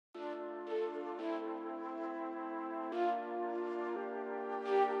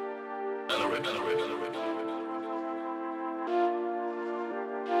Welcome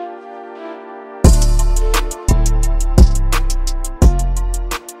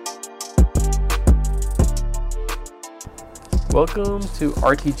to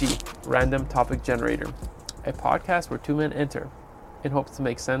RTG, Random Topic Generator, a podcast where two men enter in hopes to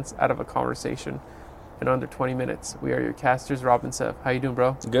make sense out of a conversation in under 20 minutes. We are your casters, Rob and Seth. How you doing,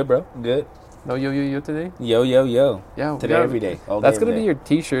 bro? Good, bro. Good. No yo today? Yo. Yeah. Today, every day. All day, that's going to be day. your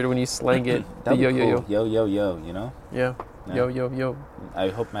t-shirt when you slang it. The That'd be yo. cool. Yo, you know? Yeah. Yeah. Yo. I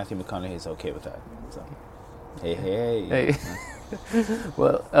hope Matthew McConaughey is okay with that. So, hey.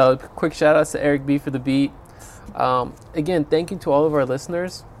 Well, quick shout outs to Eric B for the beat. Again, thank you to all of our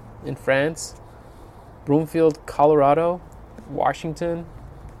listeners in France, Broomfield, Colorado, Washington,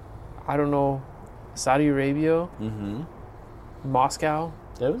 I don't know, Saudi Arabia, Moscow.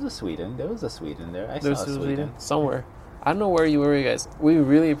 There was a Sweden there. I saw Sweden. Somewhere. I don't know where you were, you guys. We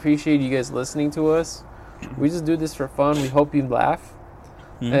really appreciate you guys listening to us. We just do this for fun. We hope you laugh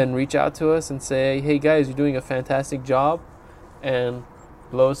and reach out to us and say, hey guys, you're doing a fantastic job, and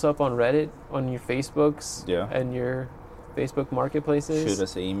blow us up on Reddit, on your Facebooks, and your Facebook marketplaces. Shoot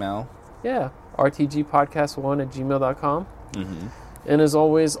us an email. Yeah, rtgpodcast1@gmail.com. And as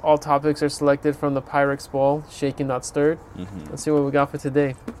always, all topics are selected from the Pyrex Bowl, shaken not stirred. Let's see what we got for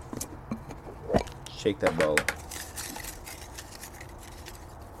today. Shake that bowl.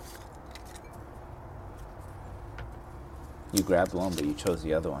 You grabbed one, but you chose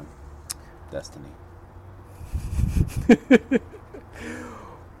the other one. Destiny.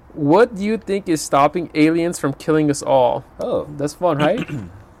 What do you think is stopping aliens from killing us all? Oh. That's fun, right?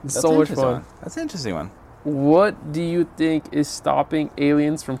 It's so much fun. That's an interesting one. What do you think is stopping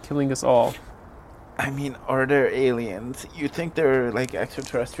aliens from killing us all? I mean, are there aliens? You think they're like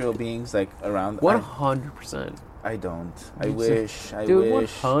extraterrestrial beings like around? 100%. I don't. I wish. Dude,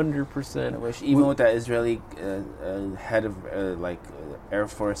 100%. I wish. Even with that Israeli head of Air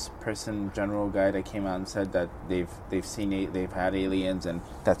Force person, general guy that came out and said that they've had aliens and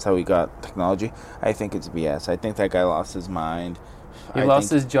that's how we got technology. I think it's BS. I think that guy lost his mind. He lost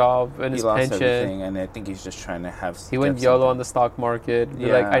his job and his pension. Everything, and I think he's just trying to have. He went YOLO on the stock market. Be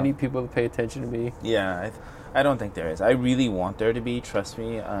like, I need people to pay attention to me. Yeah, I don't think there is. I really want there to be. Trust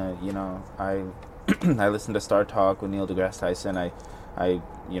me. I listened to Star Talk with Neil deGrasse Tyson. I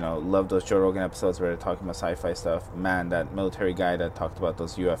love those Joe Rogan episodes where they're talking about sci-fi stuff. Man, that military guy that talked about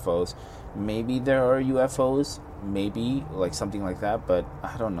those UFOs. Maybe there are UFOs. Maybe like something like that. But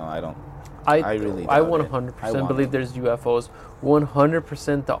I don't know. I really doubt 100% believe there's UFOs.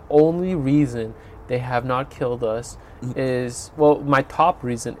 100%. The only reason they have not killed us is, well, my top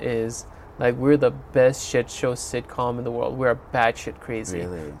reason is, like, we're the best shit show sitcom in the world. We're batshit crazy.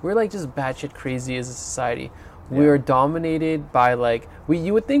 Really? We're like just batshit crazy as a society. Yeah. We are dominated by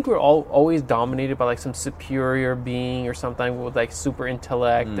you would think we're always dominated by like some superior being or something with like super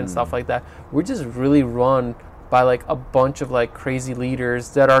intellect and stuff like that. We're just really run by like a bunch of like crazy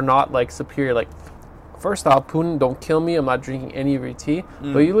leaders that are not like superior. Like, first off, Putin, don't kill me. I'm not drinking any of your tea.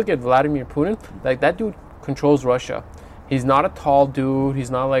 But you look at Vladimir Putin, like that dude controls Russia. He's not a tall dude. He's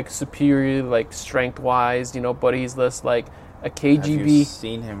not like superior, like strength wise, but he's less like a KGB. Have you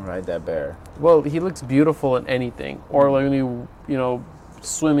seen him ride that bear? Well, he looks beautiful in anything, or like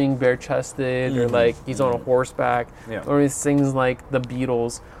swimming bare chested, or like he's on a horseback, or he sings like the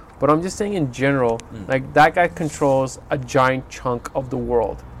Beatles. But I'm just saying in general, like that guy controls a giant chunk of the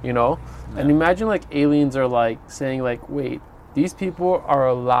world, And imagine like aliens are like saying like, wait, these people are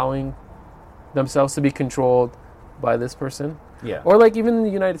allowing themselves to be controlled by this person. Yeah. Or like even in the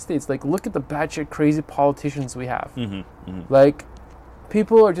United States, like look at the batshit crazy politicians we have. Like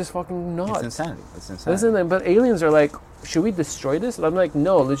people are just fucking nuts. It's insanity. Listen, but aliens are like, should we destroy this? I'm like,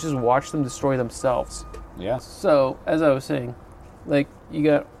 no, let's just watch them destroy themselves. Yeah. So as I was saying, like you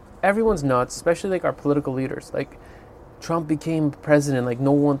got everyone's nuts, especially like our political leaders. Like Trump became president, like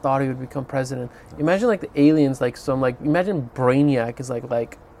no one thought he would become president. Imagine like the aliens, like imagine Brainiac is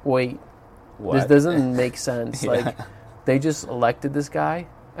like wait, what? This doesn't make sense. Like they just elected this guy.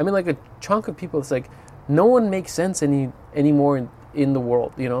 I mean, like a chunk of people, it's like no one makes sense anymore in the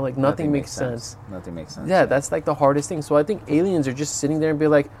world. Like nothing makes sense. Nothing makes sense. Yeah, that's like the hardest thing. So I think aliens are just sitting there and be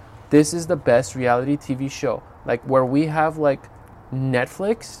like, this is the best reality TV show. Like where we have like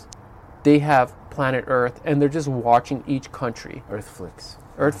Netflix, they have Planet Earth, and they're just watching each country. Earthflix,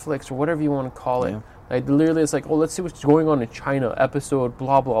 or whatever you want to call it. Like literally, it's like, oh, let's see what's going on in China. Episode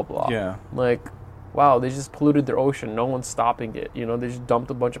blah blah blah. Yeah. Like, wow, they just polluted their ocean. No one's stopping it. They just dumped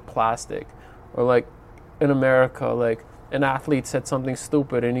a bunch of plastic. Or like, in America, like an athlete said something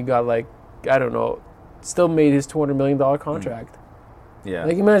stupid, and he got like, I don't know, still made his $200 million contract. Yeah.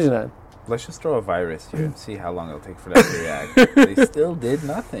 Like imagine that. Let's just throw a virus here and see how long it'll take for that to react. They still did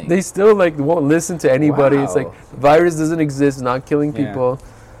nothing. They still like won't listen to anybody. It's like Wow. the virus doesn't exist, it's not killing Yeah. people.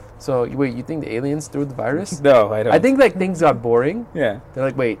 So wait, you think the aliens threw the virus? No, I don't. I think like things got boring. Yeah. They're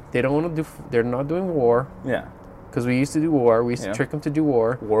like, wait, they don't want to do. They're not doing war Yeah. because we used to do war. We used Yeah. to trick them to do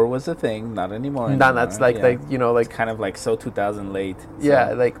war. War was a thing, not anymore. Nah, that's like Yeah. like you know like It's kind of like so 2000 late. So.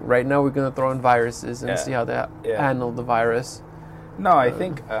 yeah, like right now we're gonna throw in viruses and Yeah. see how they Yeah. handle the virus. No, I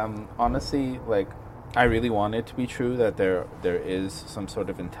think honestly, like, I really want it to be true that there is some sort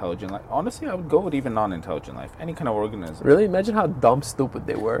of intelligent life. Honestly, I would go with even non-intelligent life, any kind of organism. Really, imagine how dumb stupid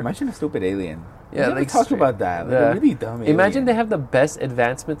they were. Imagine a stupid alien. Yeah, we never like talk straight- about that. Like yeah. a really dumb alien. Imagine they have the best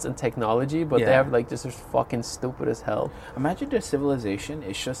advancements in technology, but they Yeah. have like just as fucking stupid as hell. Imagine their civilization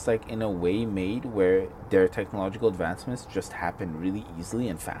is just like in a way made where their technological advancements just happen really easily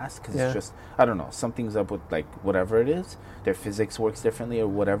and fast because Yeah. it's just, I don't know, something's up with like whatever it is. Their physics works differently or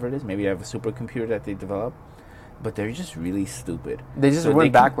whatever it is. Maybe they have a supercomputer that they develop, but they're just really stupid. They just So they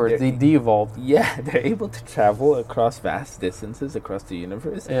went can- backwards. They they're- de-evolved. Yeah, they're able to travel across vast distances across the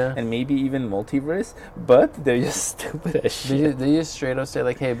universe Yeah. and maybe even multiverse, but they're just stupid as shit. They just straight up say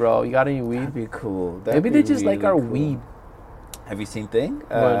like, "Hey, bro, you got any weed?" That'd be cool. That'd Maybe they be just like really our cool. weed. Have you seen Thing?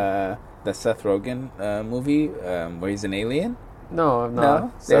 What? The Seth Rogen movie where he's an alien? No, I'm No?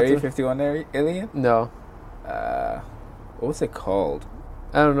 not. The Area 51 alien? No, What was it called?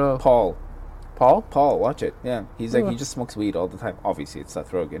 I don't know. Paul. Paul? Watch it. Yeah. He's like, Oh. he just smokes weed all the time. Obviously, it's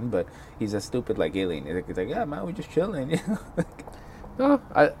Seth Rogen, but he's a stupid, like, alien. He's like yeah, man, we're just chilling. No,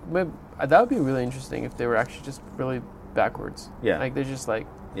 that would be really interesting if they were actually just really backwards. Yeah. Like they're just like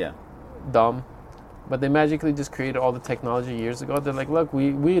Yeah. dumb, but they magically just created all the technology years ago. They're like, look,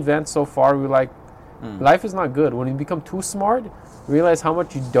 we advanced so far. We're like, life is not good. When you become too smart, realize how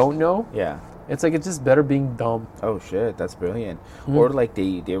much you don't know. Yeah. It's like it's just better being dumb. Oh shit, that's brilliant. Hmm. Or like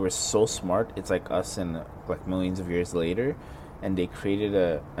they were so smart, it's like us and like millions of years later, and they created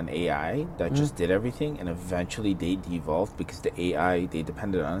an AI Hmm. that just did everything, and eventually they devolved because the AI they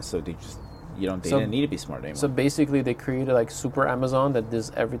depended on, so they just they So- didn't need to be smart anymore. So basically, they created like Super Amazon that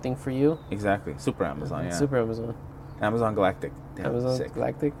does everything for you. Exactly, Super Amazon, yeah. Super Amazon. Amazon Galactic. Damn, Amazon sick.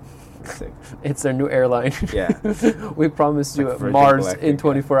 Galactic. Sick. It's their new airline. Yeah. We promised you Like Virgin Mars Galactic, in yeah.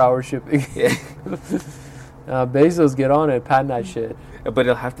 24-hour shipping. Yeah. Bezos, get on it. Patent that shit. But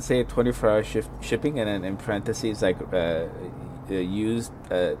it'll have to say 24-hour shipping, and then in parentheses like used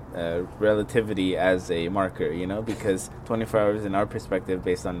relativity as a marker, you know, because 24 hours in our perspective,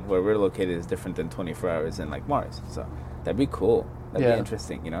 based on where we're located, is different than 24 hours in like Mars. So that'd be cool. That'd Yeah. be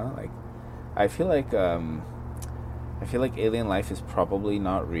interesting, you know. Like, I feel like alien life is probably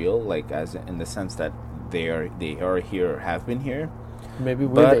not real, like as in the sense that they are here or have been here. Maybe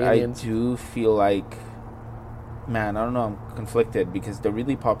we're But the I aliens. do feel like, man, I don't know, I'm conflicted because the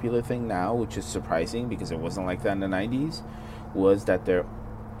really popular thing now, which is surprising because it wasn't like that in the 90s, was that there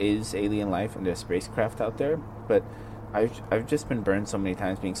is alien life and there's spacecraft out there. But I've just been burned so many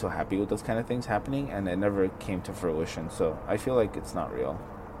times being so happy with those kind of things happening, and it never came to fruition. So I feel like it's not real.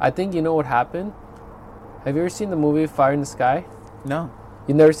 I think you know what happened. Have you ever seen the movie Fire in the Sky? No,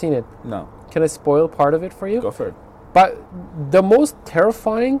 You've never seen it. no, Can I spoil part of it for you? go for it. But the most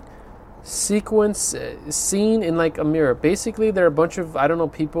terrifying sequence scene in like a mirror. Basically, there are a bunch of I don't know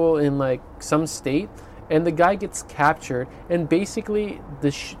people in like some state, and the guy gets captured. And basically,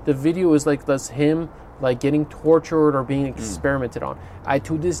 the video is like that's him like getting tortured or being experimented on.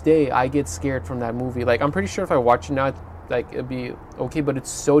 To this day I get scared from that movie. Like I'm pretty sure if I watch it now, like it'd be okay. But it's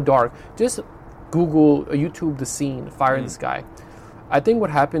so dark. Just Google YouTube the scene Fire in the Sky. I think what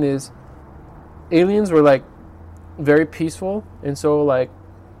happened is aliens were like very peaceful and so like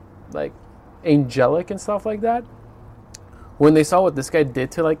angelic and stuff like that. When they saw what this guy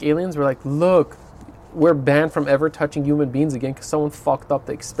did to like aliens, we're like, look, we're banned from ever touching human beings again because someone fucked up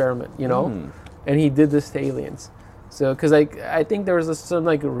the experiment, you know. And he did this to aliens. So because like I think there was some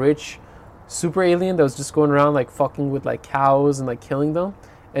like rich super alien that was just going around like fucking with like cows and like killing them,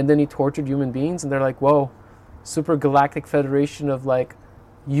 and then he tortured human beings, and they're like, whoa, super galactic federation of like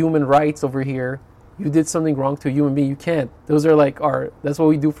human rights over here, you did something wrong to a human being. You can't. Those are like that's what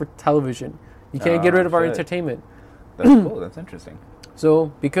we do for television. You can't get rid of our shit. entertainment. That's cool. That's interesting. So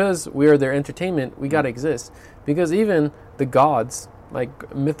because we are their entertainment, we gotta exist. Because even the gods,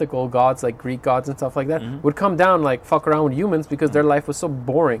 like mythical gods, like Greek gods and stuff like that, would come down like fuck around with humans because their life was so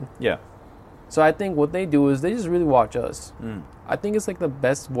boring. Yeah. So I think what they do is they just really watch us. I think it's like the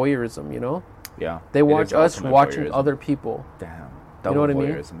best voyeurism, you know? Yeah. They It watch is us ultimate watching voyeurism. other people. Damn. You know what I mean?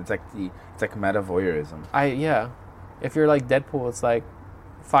 Voyeurism. It's like meta voyeurism. Yeah. If you're like Deadpool, it's like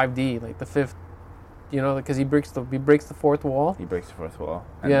 5D, like the fifth you know, because he breaks the fourth wall. He breaks the fourth wall.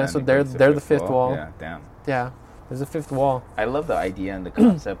 Yeah, so they're the fifth wall. Yeah, damn. Yeah, there's a fifth wall. I love the idea and the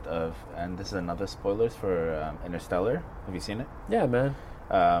concept of, and this is another spoilers for Interstellar. Have you seen it? Yeah, man.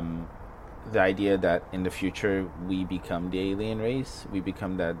 The idea that in the future we become the alien race, we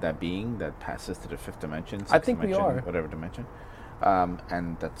become that being that passes to the fifth dimension. I think dimension, we are. Whatever dimension.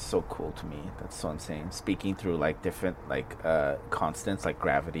 And that's so cool to me. That's so insane. Speaking through like different like constants like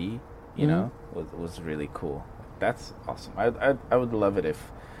gravity, you know, was really cool. That's awesome. I would love it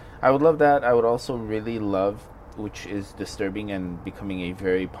if I would love that. I would also really love, which is disturbing and becoming a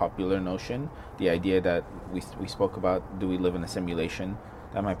very popular notion, the idea that we spoke about, do we live in a simulation?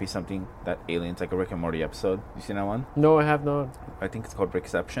 That might be something that aliens, like a Rick and Morty episode. You seen that one? No, I have not. I think it's called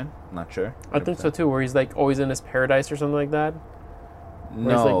Rickception. I'm not sure. I think so too, where he's like always in his paradise or something like that. Where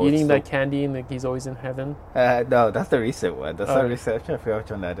he's No, like eating that candy and like he's always in heaven. no, that's the recent one. That's Oh. the Reception. I forgot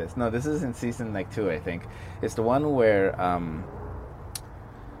which one that is. No, this is in season like 2, I think. It's the one where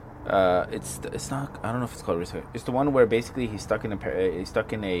it's not. I don't know if it's called research. It's the one where basically he's stuck in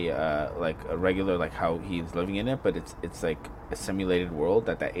a like a regular, like how he's living in it, but it's like a simulated world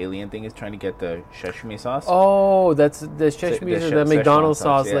that alien thing is trying to get the sesame sauce. Oh, that's the sesame, the McDonald's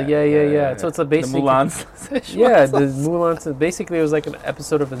sauce. Like yeah. So it's a basic the Mulan Szechuan yeah, sauce. the Mulan. Basically, it was like an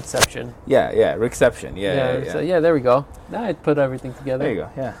episode of Inception. Yeah, Rickception. Yeah. So, yeah, there we go. Now I put everything together. There you go.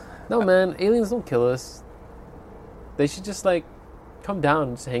 Yeah. No, man, aliens don't kill us. They should just like come down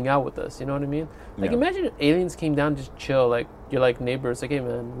and just hang out with us. You know what I mean? Like, Yeah. imagine if aliens came down, just chill. Like, you're like neighbors. Like, hey,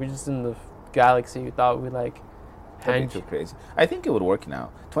 man, we're just in the galaxy. We thought we like That'd hand. be too crazy. I think it would work now.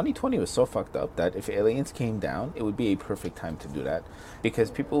 2020 was so fucked up that if aliens came down, it would be a perfect time to do that,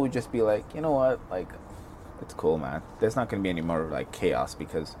 because people would just be like, you know what, like, it's cool, man. There's not going to be any more like chaos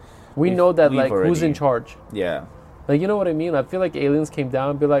because We know that we've like who's in already- charge. Yeah. Like, you know what I mean? I feel like aliens came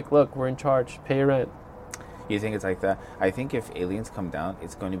down and be like, look, we're in charge. Pay your rent. You think it's like that? I think if aliens come down,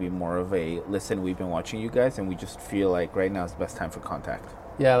 it's going to be more of a, listen, we've been watching you guys, and we just feel like right now is the best time for contact.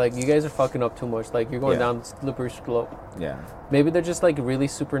 Yeah, like you guys are fucking up too much. Like you're going Yeah. down the slippery slope. Yeah. Maybe they're just like really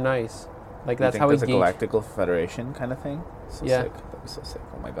super nice. Like You that's think how we there's a gauge. Galactical Federation kind of thing? So Yeah. sick. That'd be so sick.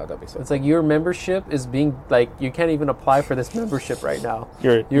 Oh my god, that'd be so It's like your membership is being like you can't even apply for this membership right now.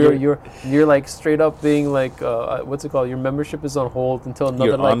 You're You're like straight up being like what's it called? Your membership is on hold until another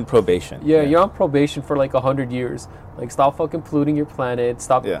you're like on probation. yeah, you're on probation for like 100 years. Like stop fucking polluting your planet.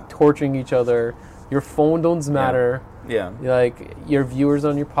 Stop Yeah. torturing each other. Your phone don't matter. Yeah. Like your viewers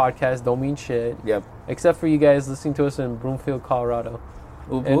on your podcast don't mean shit. Yep. Except for you guys listening to us in Broomfield, Colorado.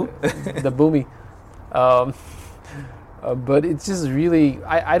 Oop, And oop. the boomy. But it's just really,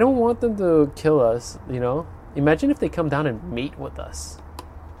 I don't want them to kill us, you know? Imagine if they come down and mate with us.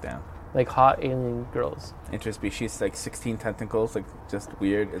 Damn. Like hot alien girls. Interspecies, like 16 tentacles, like just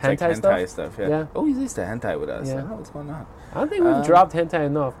weird. It's Hentai like hentai stuff. Yeah. Yeah. Oh, he's used to hentai with us. Yeah. Oh, what's going on? I don't think we've dropped hentai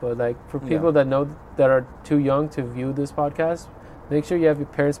enough, but like for people Yeah. that know that are too young to view this podcast, make sure you have your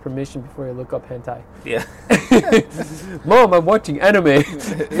parents' permission before you look up hentai. Yeah. Mom, I'm watching anime.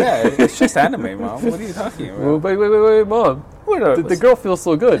 Yeah, it's just anime, Mom. What are you talking Well, about? wait, Mom. The girl feels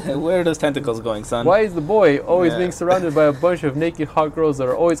so good. Where are those tentacles going, son? Why is the boy always Yeah. being surrounded by a bunch of naked hot girls that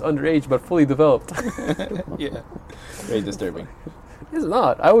are always underage but fully developed? Yeah. Very disturbing. It's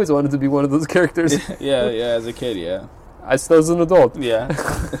not. I always wanted to be one of those characters. Yeah, as a kid, yeah. I still as an adult. Yeah.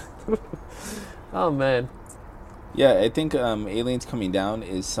 Oh man. Yeah, I think aliens coming down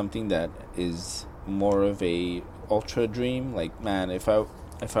is something that is more of a ultra dream. Like, man, if I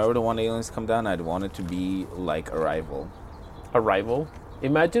were to want aliens to come down, I'd want it to be like Arrival. Arrival.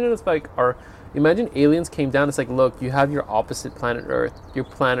 Imagine it's like imagine aliens came down. It's like, look, you have your opposite planet Earth, your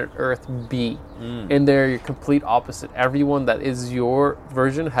planet Earth B, and they're your complete opposite. Everyone that is your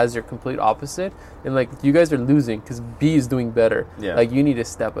version has your complete opposite, and like you guys are losing because B is doing better. Yeah. Like you need to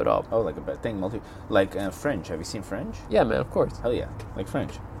step it up. Oh, like a bad thing, like Fringe. Have you seen Fringe? Yeah, man. Of course. Hell yeah, like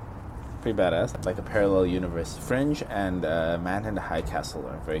Fringe. Pretty badass. Like a parallel universe. Fringe and Man in the High Castle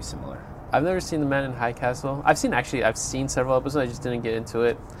are very similar. I've never seen The Man in High Castle. I've seen several episodes. I just didn't get into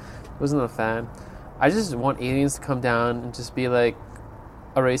it. Wasn't a fan. I just want aliens to come down and just be like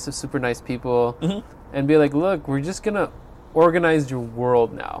a race of super nice people and be like, look, we're just gonna organize your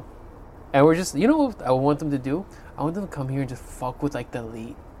world now. And we're just, you know what I want them to do? I want them to come here and just fuck with like the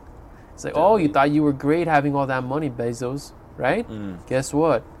elite. It's like, oh, you thought you were great having all that money, Bezos, right? Guess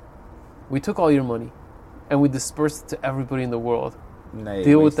what? We took all your money and we dispersed it to everybody in the world. They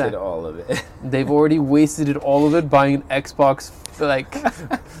Deal with wasted that. all of it. They've already wasted it, all of it, buying an Xbox, like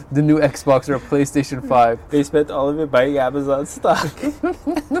the new Xbox or a PlayStation 5. They spent all of it buying Amazon stock.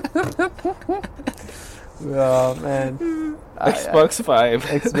 Oh man. Xbox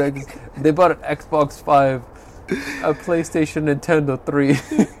 5. They bought an Xbox 5, a PlayStation, Nintendo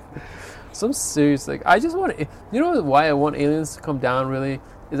 3. Some serious, like, I just want, you know why I want aliens to come down really?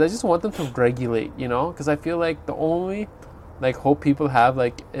 Is I just want them to regulate, you know? Because I feel like the only, like, hope people have,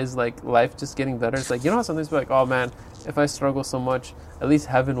 like, is, like, life just getting better. It's like, you know how sometimes people are like, oh man, if I struggle so much, at least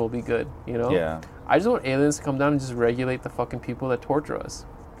heaven will be good, you know? Yeah. I just want aliens to come down and just regulate the fucking people that torture us.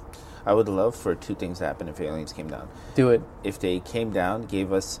 I would love for two things to happen if aliens came down. Do it. If they came down,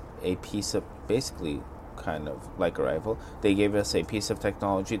 gave us a piece of, basically, kind of like Arrival, they gave us a piece of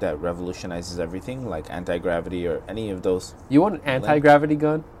technology that revolutionizes everything, like anti-gravity or any of those. You want an anti-gravity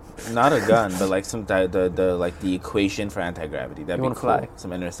gun? Not a gun, but like some the equation for anti-gravity. That'd You be wanna cool. fly?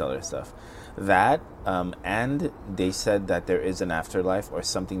 Some interstellar stuff. That and they said that there is an afterlife or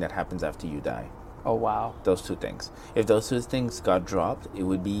something that happens after you die. Oh wow. Those two things. If those two things got dropped, it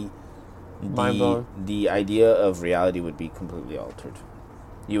would be Mind blowing. the idea of reality would be completely altered.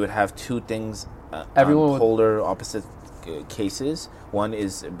 You would have two things, Everyone would- polar opposite cases. One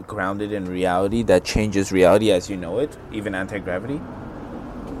is grounded in reality that changes reality as you know it. Even anti-gravity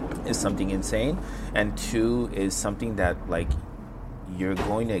is something insane, and two is something that like you're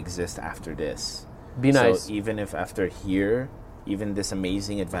going to exist after this. Be nice. So even if after here, even this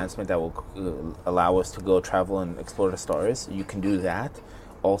amazing advancement that will allow us to go travel and explore the stars, you can do that.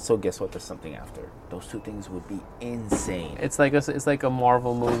 Also, guess what? There's something after. Those two things would be insane. It's like a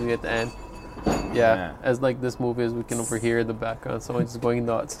Marvel movie at the end. Yeah. As like this movie is, we can overhear in the background someone just going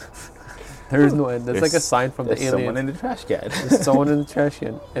nuts. There is no end. That's like a sign from the There's alien. someone in the trash can. There's someone in the trash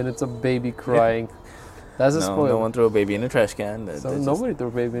can, and it's a baby crying. That's a spoiler. No one throw a baby in a trash can. So nobody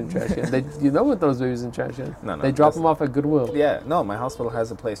throws a baby in the trash can. No one throws babies in trash can. No, they drop them off at Goodwill. Yeah, no, my hospital has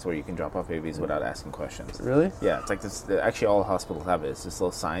a place where you can drop off babies without asking questions. Really? Yeah, it's like this. Actually, all hospitals have it. It's this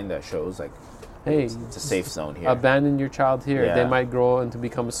little sign that shows like, Hey, it's a safe zone here. Abandon your child here. Yeah. They might grow and to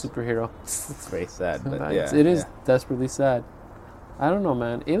become a superhero. It's very sad, but It is yeah. desperately sad. I don't know,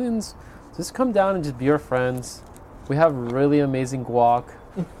 man. Aliens, just come down and just be our friends. We have really amazing guac.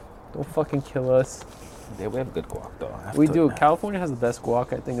 Don't fucking kill us. Yeah, we have good guac though. We do. California has the best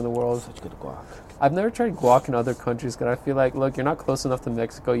guac, I think, in the world. Such good guac. I've never tried guac in other countries because I feel like, look, you're not close enough to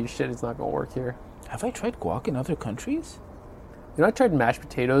Mexico. Your shit is not going to work here. Have I tried guac in other countries? You know, I tried mashed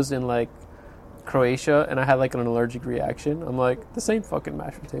potatoes in, like, Croatia, and I had, like, an allergic reaction. I'm like, this ain't fucking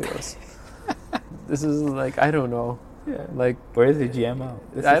mashed potatoes. This is, like, I don't know. Yeah. Like, Where is the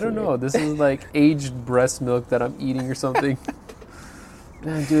GMO? I don't know. This is, like, aged breast milk that I'm eating or something.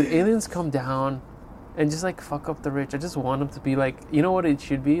 Man, dude, aliens come down and just, like, fuck up the rich. I just want them to be, like, you know what it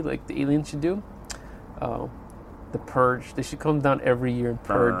should be? Like, the aliens should do? The Purge. They should come down every year and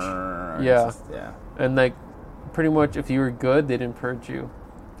purge. Yeah. Yeah. And, like, pretty much if you were good, they didn't purge you.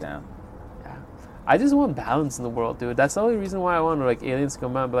 Damn. Yeah. I just want balance in the world, dude. That's the only reason why I want, like, aliens to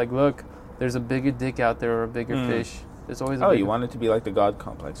come out and be like, look, there's a bigger dick out there or a bigger fish. There's always a Oh, bigger... you want it to be like the God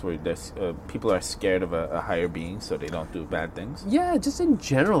complex, where there's, people are scared of a higher being, so they don't do bad things. Yeah, just in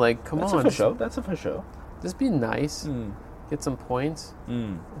general, like, come That's on. a for show. That's a for show. Just be nice. Get some points.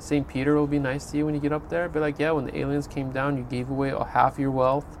 St. Peter will be nice to you when you get up there. Be like, yeah, when the aliens came down, you gave away half your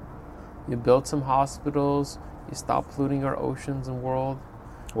wealth. You built some hospitals. You stopped polluting our oceans and world.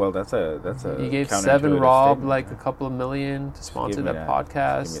 Well, that's a. You gave counterintuitive Seven Rob statement, like yeah. a couple of million to sponsor Give me that Give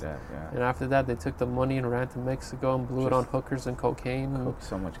podcast. me that. Yeah. And after that, they took the money and ran to Mexico and blew it on hookers and cocaine. And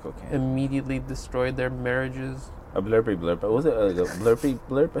So much cocaine. immediately destroyed their marriages. A blurpy blurp. What was it? A blurpy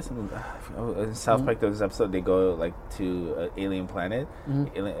blurp or something? In South Park, there was an episode they go like to an alien planet,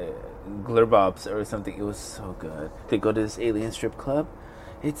 Glurbops or something. It was so good. They go to this alien strip club.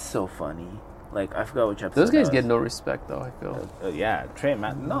 It's so funny. Like I forgot which episode. Those guys that get was. no respect, though. I feel. Yeah,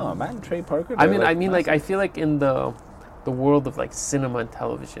 Matt and Trey Parker. I they're, mean, massive. I feel like in the world of like cinema and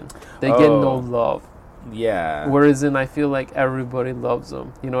television, they get no love. Yeah. Whereas I feel like everybody loves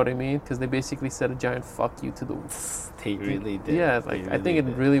them. You know what I mean? Because they basically said a giant fuck you to the. They really did. Yeah, They like I think it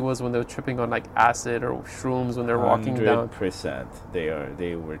did. really was when they were tripping on like acid or shrooms when they're walking down. 100%.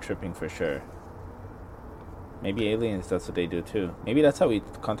 They were tripping for sure. Maybe aliens, that's what they do too. Maybe that's how we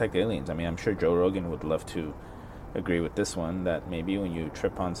contact aliens. I mean, I'm sure Joe Rogan would love to agree with this one, that maybe when you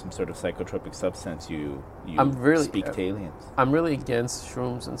trip on some sort of psychotropic substance, you speak to aliens. I'm really against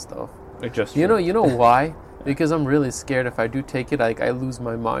shrooms and stuff. Or just You know why? Because I'm really scared if I do take it, like I lose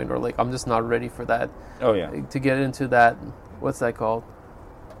my mind, or like I'm just not ready for that. Oh yeah. To get into that, what's that called?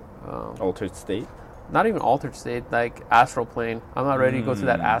 Altered state. Not even altered state, like astral plane. I'm not ready to go to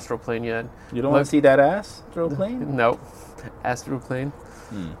that astral plane yet. You don't want to see that ass throw plane? No, astral plane.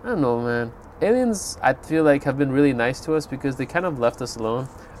 I don't know, man. Aliens, I feel like, have been really nice to us because they kind of left us alone.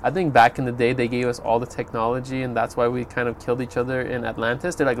 I think back in the day they gave us all the technology, and that's why we kind of killed each other in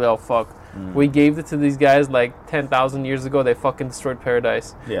Atlantis. They're like, oh fuck, we gave it to these guys like 10,000 years ago. They fucking destroyed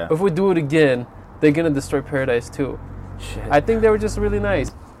paradise. Yeah. If we do it again, they're gonna destroy paradise too. Shit. I think they were just really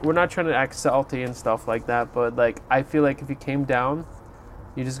nice. We're not trying to act salty and stuff like that, but like I feel like if you came down,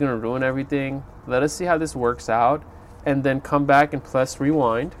 you're just gonna ruin everything. Let us see how this works out, and then come back and press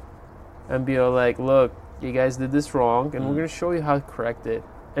rewind, and be like, look, you guys did this wrong, and we're gonna show you how to correct it,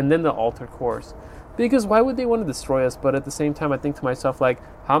 and then the alter course. Because why would they want to destroy us? But at the same time, I think to myself, like,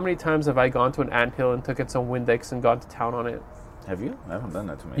 how many times have I gone to an anthill and taken some Windex and gone to town on it? Have you? I haven't done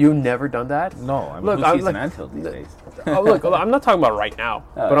that to me. You've never done that? No. I mean, Look, who sees like, an anthill these days? Look, I'm not talking about right now,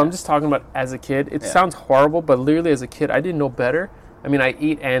 but I'm just talking about as a kid. It sounds horrible, but literally as a kid, I didn't know better. I mean, I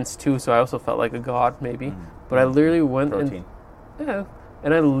eat ants too, so I also felt like a god, maybe. But I literally went Protein.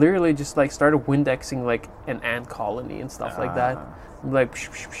 and I literally just like started Windexing like an ant colony and stuff like that. Like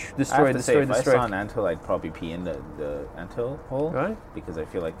destroy. If I saw an anthill, I'd probably pee in the anthill hole, Right? Because I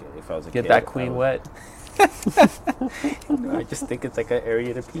feel like if I was a Get kid, that queen wet. I just think it's like an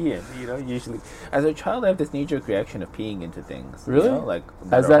area to pee in. Usually as a child, I have this knee-jerk reaction of peeing into things. Really? Like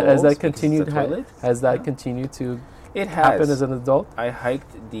Has that continued? Has that Yeah. continued to It happen has. as an adult? I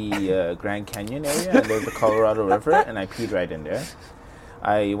hiked the Grand Canyon area, and there's the Colorado River, and I peed right in there.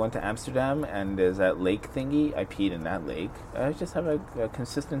 I went to Amsterdam, and there's that lake thingy. I peed in that lake. I just have a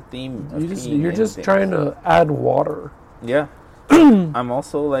consistent theme of peeing You're in just things. trying to add water. Yeah. I'm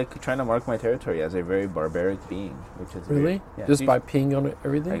also like trying to mark my territory as a very barbaric being, which is Really? weird. Yeah. Just by peeing on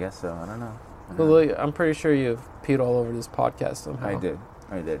everything? I guess so. I don't know. Well, look, I'm pretty sure you've peed all over this podcast somehow. I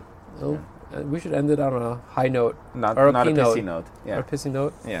did. Well, we should end it on a high note. Not Or a not a P-note. pissy note. Or Yeah. a pissy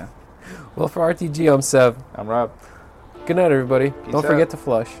note. Yeah. Well, for RTG, I'm Sev. I'm Rob. Good night, everybody. Peace Don't out. forget to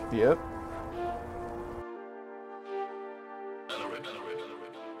flush. Yep.